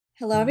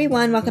Hello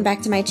everyone, welcome back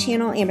to my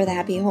channel, Amber the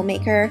Happy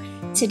Homemaker.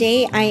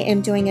 Today I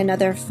am doing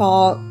another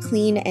fall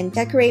clean and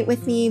decorate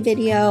with me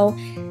video.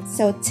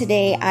 So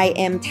today I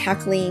am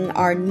tackling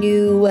our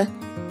new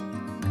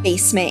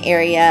basement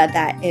area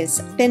that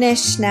is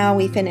finished now.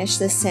 We finished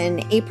this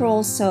in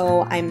April,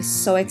 so I'm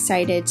so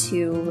excited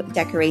to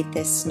decorate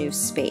this new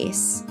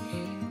space.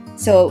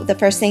 So the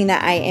first thing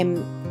that I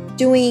am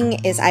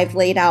doing is I've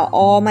laid out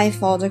all my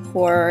fall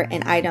decor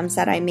and items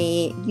that I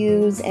may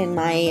use in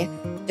my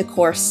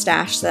decor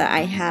stash that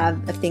I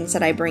have of things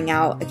that I bring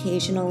out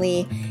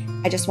occasionally.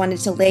 I just wanted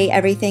to lay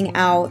everything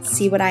out,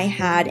 see what I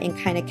had, and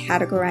kind of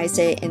categorize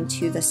it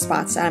into the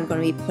spots that I'm going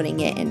to be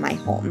putting it in my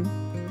home.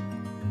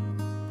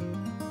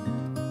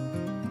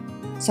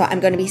 So I'm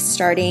going to be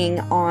starting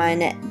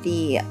on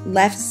the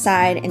left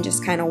side and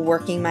just kind of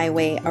working my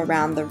way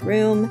around the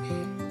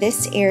room.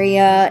 This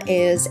area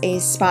is a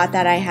spot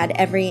that I had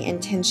every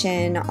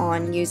intention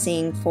on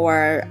using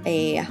for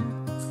a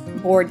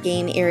board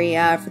game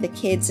area for the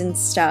kids and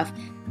stuff,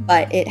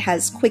 but it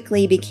has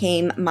quickly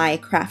became my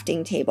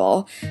crafting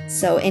table.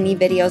 So any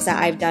videos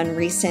that I've done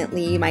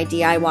recently, my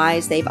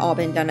DIYs, they've all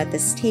been done at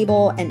this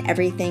table, and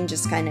everything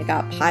just kind of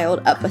got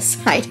piled up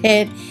beside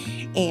it.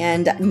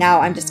 And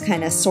now I'm just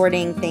kind of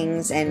sorting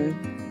things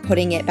and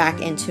putting it back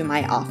into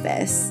my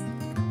office.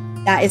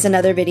 That is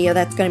another video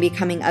that's going to be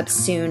coming up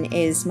soon,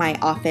 is my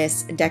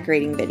office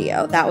decorating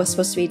video. That was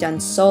supposed to be done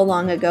so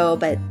long ago,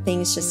 but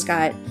things just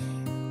got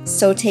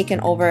so taken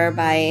over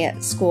by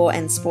school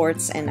and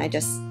sports, and I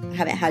just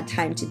haven't had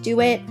time to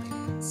do it.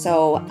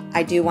 So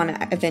I do want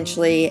to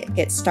eventually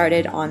get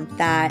started on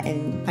that,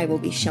 and I will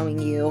be showing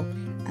you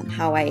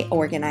how I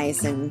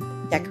organize and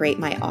decorate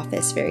my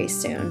office very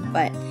soon.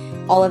 But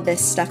all of this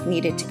stuff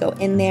needed to go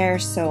in there,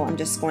 so I'm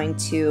just going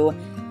to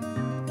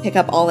pick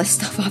up all this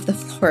stuff off the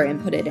floor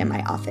and put it in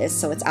my office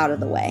so it's out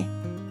of the way.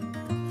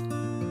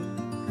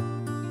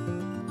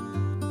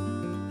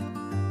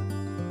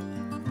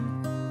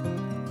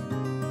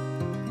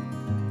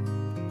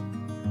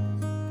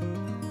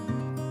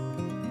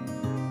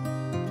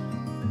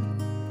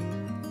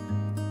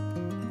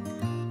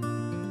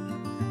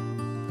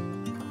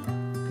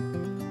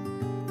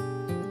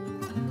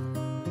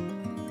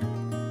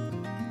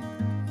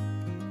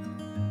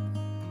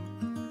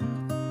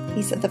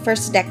 So the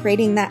first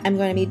decorating that I'm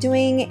going to be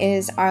doing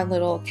is our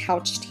little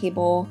couch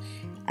table.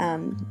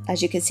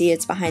 As you can see,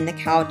 it's behind the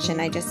couch, and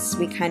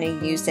we kind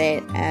of use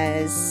it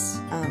as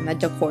a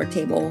decor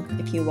table,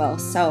 if you will.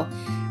 So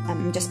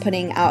I'm just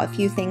putting out a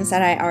few things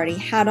that I already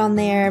had on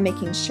there,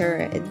 making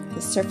sure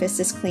the surface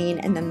is clean,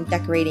 and then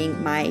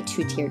decorating my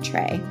two-tier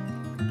tray.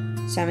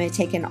 So I'm going to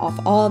take off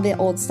all the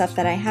old stuff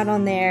that I had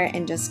on there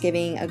and just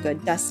giving a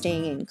good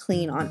dusting and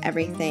clean on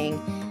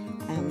everything.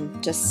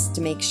 Just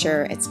to make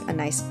sure it's a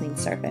nice clean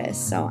surface.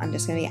 So I'm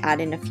just going to be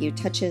adding a few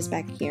touches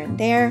back here and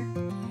there.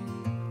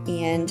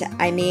 And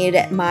I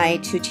made my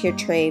two-tier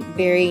tray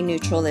very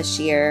neutral this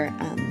year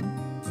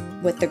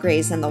with the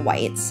grays and the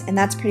whites. And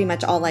that's pretty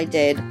much all I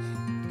did,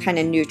 kind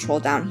of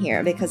neutral down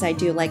here, because I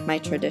do like my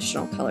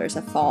traditional colors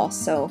of fall.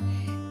 So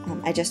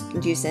I just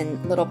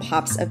using little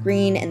pops of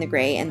green and the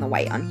gray and the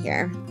white on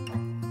here.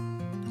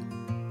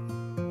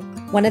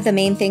 One of the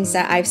main things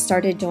that I've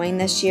started doing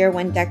this year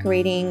when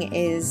decorating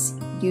is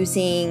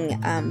using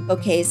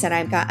bouquets that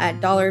I've got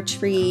at Dollar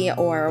Tree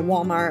or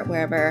Walmart,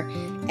 wherever,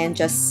 and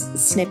just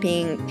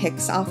snipping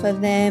picks off of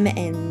them,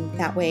 and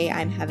that way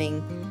I'm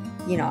having,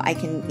 I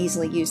can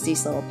easily use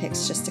these little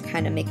picks just to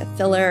kind of make a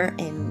filler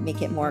and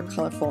make it more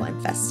colorful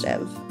and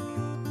festive.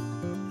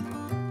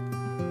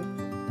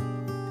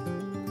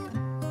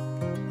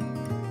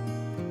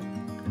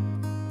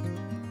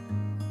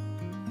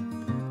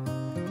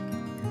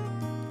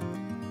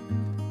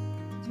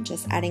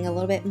 Just adding a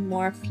little bit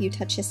more, few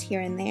touches here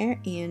and there,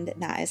 and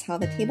that is how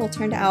the table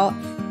turned out.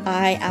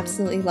 I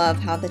absolutely love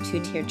how the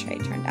two-tier tray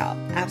turned out.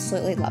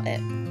 Absolutely love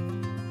it.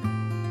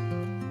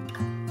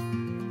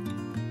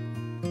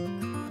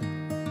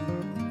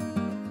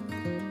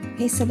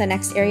 Okay, so the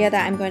next area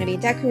that I'm going to be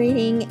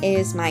decorating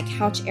is my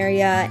couch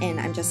area, and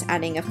I'm just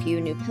adding a few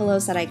new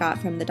pillows that I got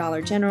from the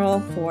Dollar General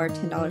for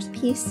 $10 a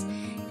piece.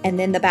 And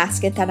then the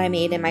basket that I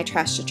made in my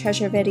Trash to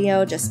Treasure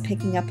video, just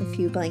picking up a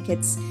few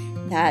blankets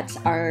that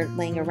are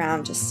laying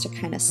around just to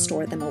kind of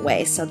store them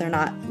away so they're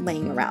not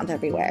laying around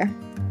everywhere.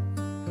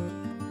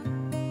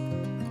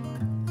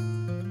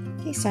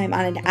 Okay, so I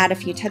wanted to add a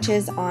few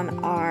touches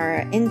on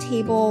our end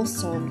table,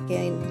 so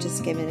again,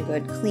 just giving a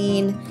good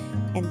clean.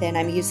 And then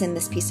I'm using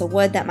this piece of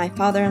wood that my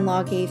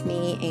father-in-law gave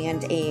me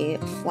and a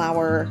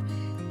flower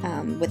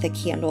with a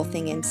candle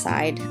thing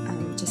inside,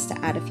 just to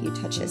add a few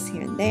touches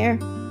here and there.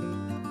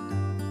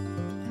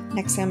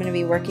 Next, I'm going to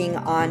be working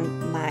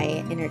on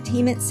my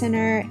entertainment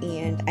center,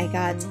 and I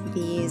got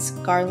these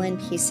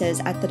garland pieces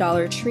at the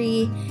Dollar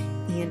Tree,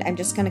 and I'm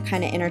just going to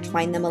kind of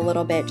intertwine them a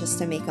little bit just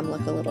to make them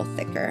look a little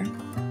thicker.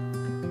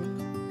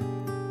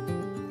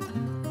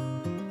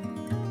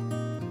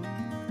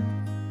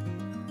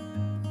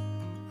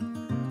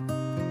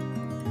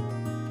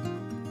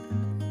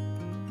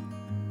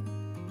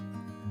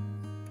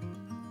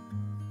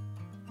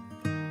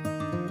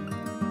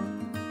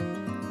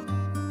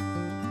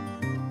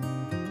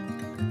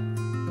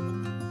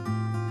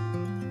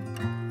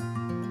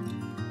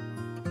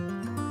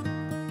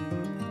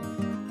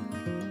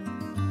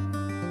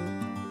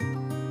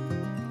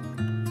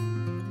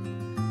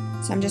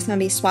 So I'm just going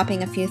to be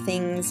swapping a few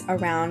things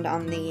around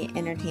on the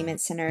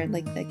entertainment center,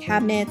 like the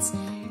cabinets.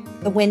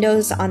 The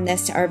windows on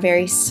this are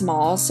very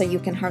small, so you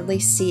can hardly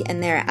see in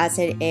there as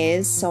it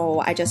is. So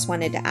I just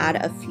wanted to add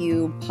a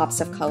few pops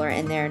of color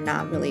in there,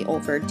 not really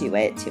overdo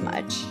it too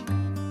much.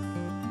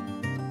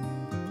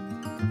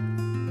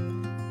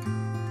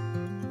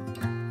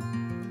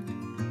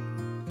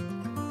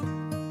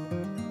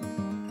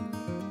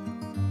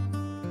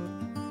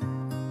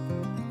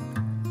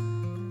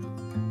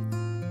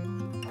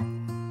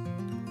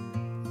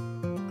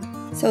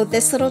 So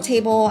this little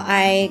table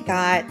I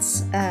got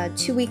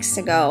 2 weeks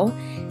ago,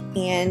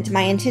 and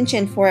my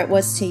intention for it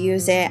was to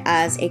use it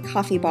as a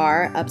coffee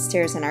bar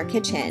upstairs in our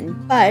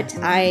kitchen, but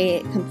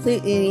I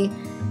completely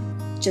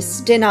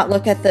just did not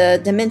look at the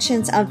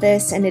dimensions of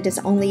this, and it is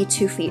only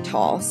 2 feet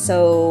tall,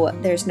 so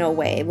there's no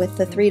way. With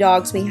the 3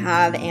 dogs we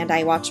have, and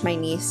I watch my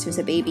niece who's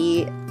a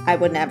baby, I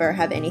would never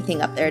have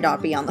anything up there. It ought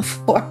to be on the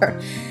floor.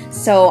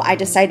 So I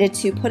decided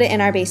to put it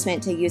in our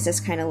basement to use this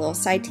kind of little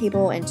side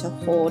table and to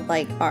hold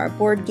like our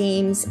board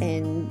games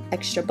and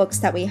extra books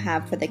that we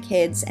have for the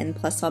kids, and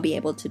plus I'll be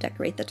able to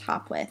decorate the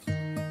top with.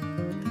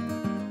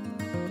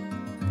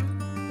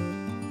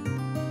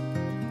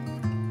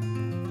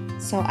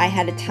 So I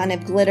had a ton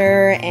of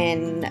glitter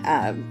and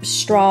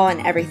straw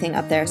and everything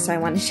up there, so I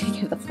wanted to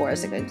give the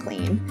floors a good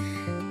clean.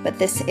 But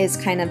this is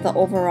kind of the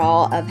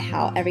overall of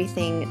how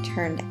everything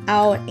turned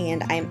out,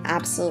 and I'm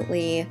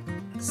absolutely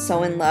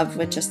so in love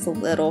with just the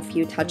little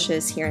few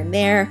touches here and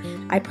there.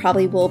 I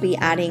probably will be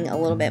adding a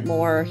little bit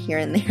more here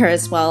and there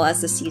as well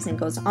as the season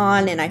goes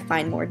on and I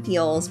find more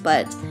deals,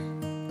 but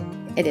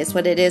it is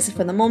what it is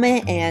for the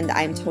moment, and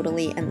I'm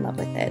totally in love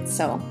with it.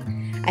 So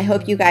I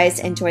hope you guys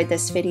enjoyed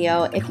this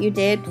video. If you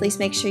did, please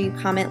make sure you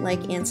comment,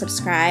 like, and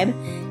subscribe,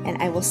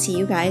 and I will see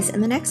you guys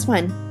in the next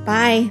one.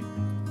 Bye!